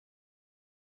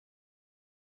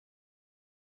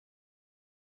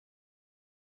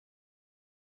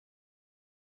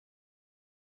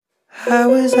How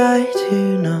was I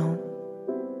to know?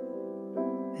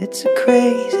 It's a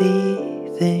crazy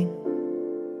thing.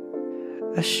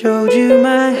 I showed you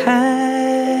my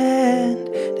hand,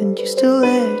 and you still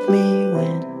let me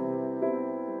win.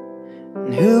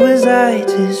 And who was I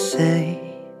to say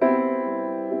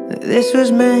that this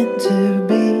was meant to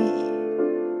be?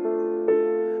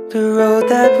 The road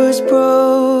that was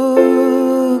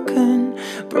broken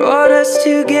brought us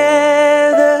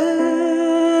together.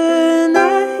 And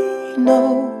I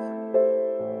know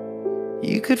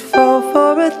you could fall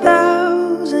for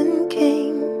 1,000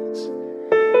 kings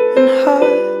and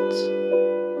hearts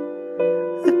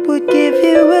that would give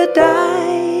you a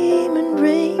diamond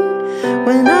ring.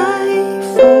 When I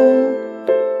fold,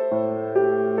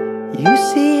 you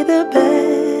see the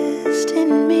best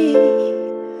in me,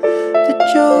 the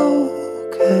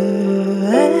Joker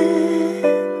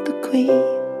and the Queen.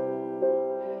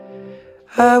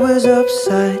 I was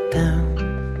upside down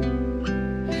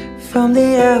from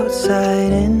the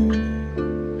outside in.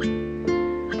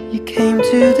 You came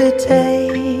to the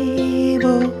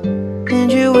table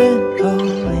and you went all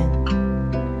in.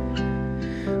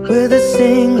 With a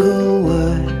single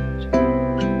word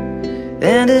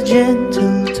and a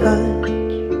gentle touch,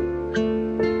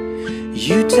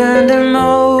 you turned a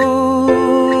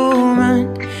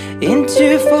moment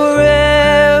into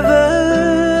forever.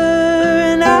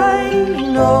 And I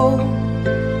know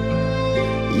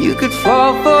you could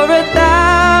fall for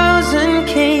 1,000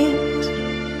 kings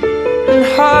and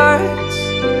hearts.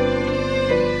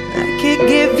 I could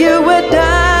give you a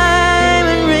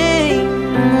diamond ring.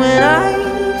 When I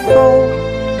fold,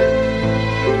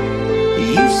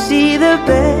 you see the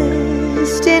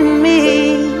best in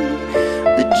me,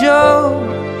 the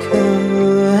Joker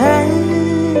and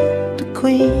the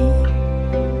Queen.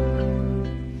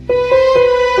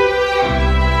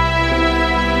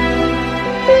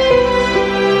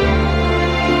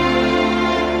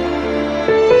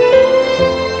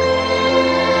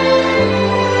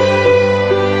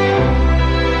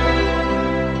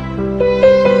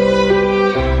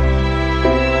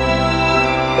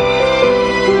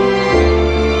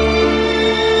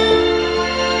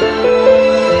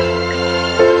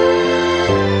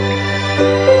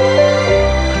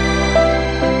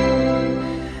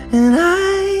 And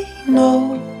I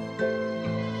know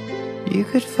you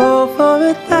could fall for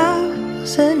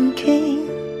 1,000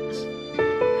 kings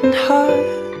and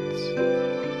hearts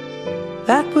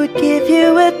that would give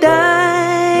you a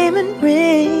diamond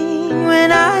ring. When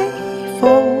I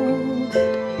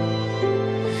folded,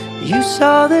 you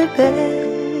saw the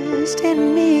best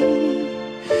in me,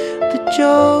 the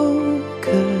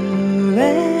Joker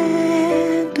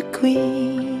and the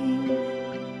Queen,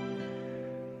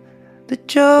 the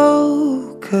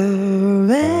Joker